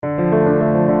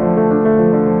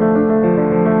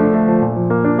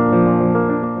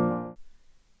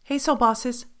Hey Soul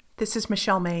Bosses, this is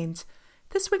Michelle Maines.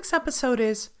 This week's episode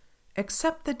is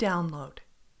Accept the Download.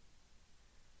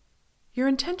 Your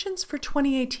intentions for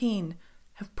 2018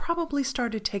 have probably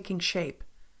started taking shape.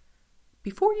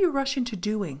 Before you rush into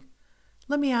doing,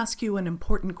 let me ask you an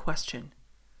important question.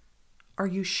 Are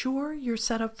you sure you're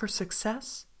set up for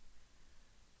success?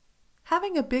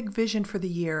 Having a big vision for the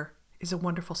year is a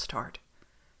wonderful start.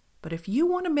 But if you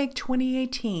want to make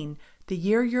 2018 the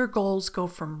year your goals go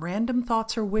from random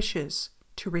thoughts or wishes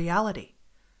to reality,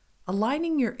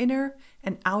 aligning your inner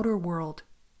and outer world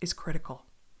is critical.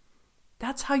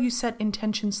 That's how you set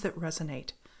intentions that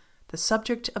resonate, the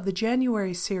subject of the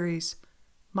January series,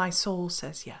 My Soul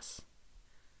Says Yes.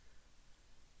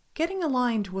 Getting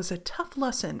aligned was a tough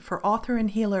lesson for author and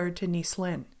healer Denise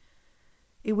Linn.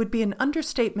 It would be an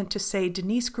understatement to say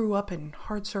Denise grew up in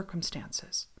hard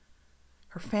circumstances.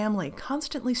 Her family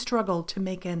constantly struggled to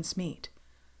make ends meet.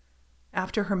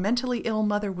 After her mentally ill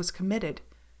mother was committed,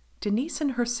 Denise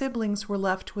and her siblings were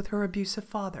left with her abusive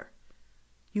father.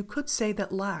 You could say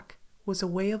that lack was a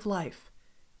way of life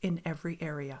in every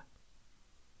area.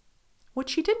 What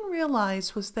she didn't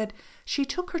realize was that she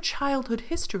took her childhood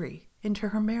history into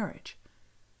her marriage.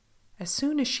 As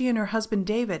soon as she and her husband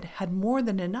David had more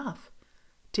than enough,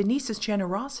 Denise's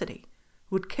generosity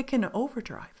would kick in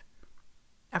overdrive.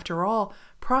 After all,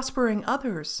 prospering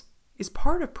others is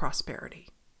part of prosperity,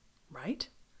 right?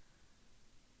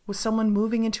 Was someone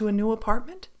moving into a new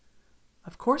apartment?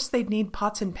 Of course they'd need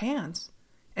pots and pans,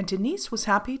 and Denise was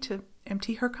happy to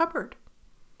empty her cupboard.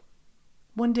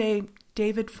 One day,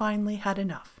 David finally had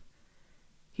enough.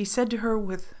 He said to her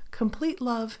with complete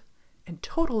love and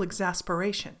total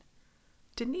exasperation,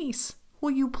 "Denise,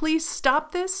 will you please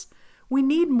stop this? We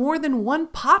need more than one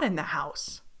pot in the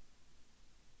house."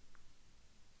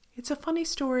 It's a funny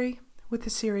story with a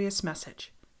serious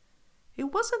message.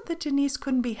 It wasn't that Denise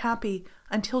couldn't be happy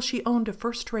until she owned a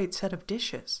first-rate set of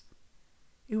dishes.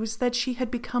 It was that she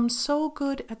had become so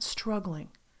good at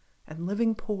struggling and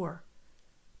living poor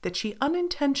that she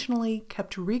unintentionally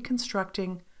kept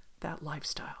reconstructing that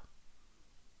lifestyle.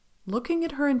 Looking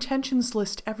at her intentions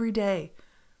list every day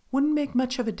wouldn't make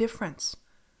much of a difference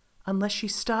unless she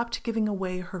stopped giving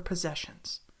away her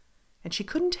possessions, and she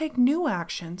couldn't take new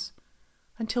actions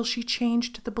until she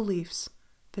changed the beliefs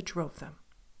that drove them.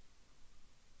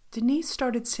 Denise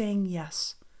started saying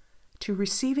yes to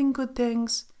receiving good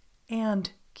things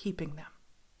and keeping them,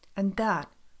 and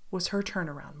that was her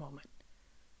turnaround moment.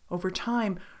 Over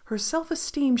time, her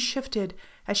self-esteem shifted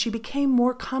as she became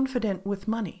more confident with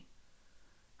money.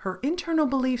 Her internal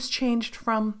beliefs changed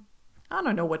from, "I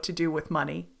don't know what to do with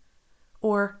money,"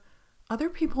 or "Other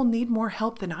people need more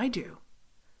help than I do,"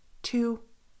 to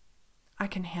 "I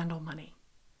can handle money,"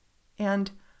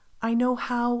 and "I know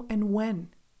how and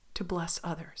when to bless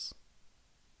others."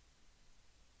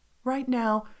 Right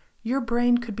now, your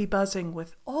brain could be buzzing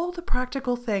with all the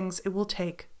practical things it will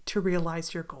take to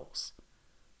realize your goals.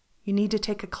 You need to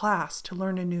take a class to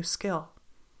learn a new skill.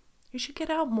 You should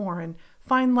get out more and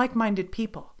find like-minded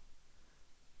people.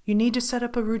 You need to set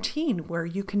up a routine where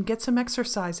you can get some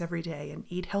exercise every day and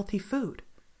eat healthy food.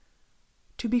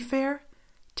 To be fair,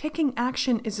 taking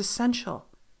action is essential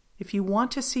if you want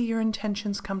to see your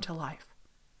intentions come to life.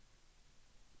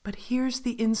 But here's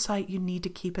the insight you need to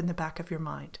keep in the back of your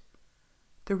mind.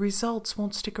 The results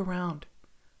won't stick around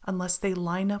unless they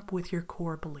line up with your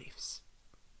core beliefs.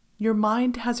 Your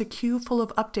mind has a queue full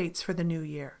of updates for the new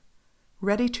year,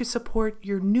 ready to support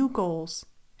your new goals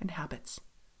and habits.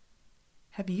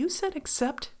 Have you said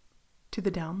accept to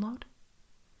the download?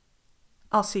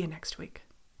 I'll see you next week.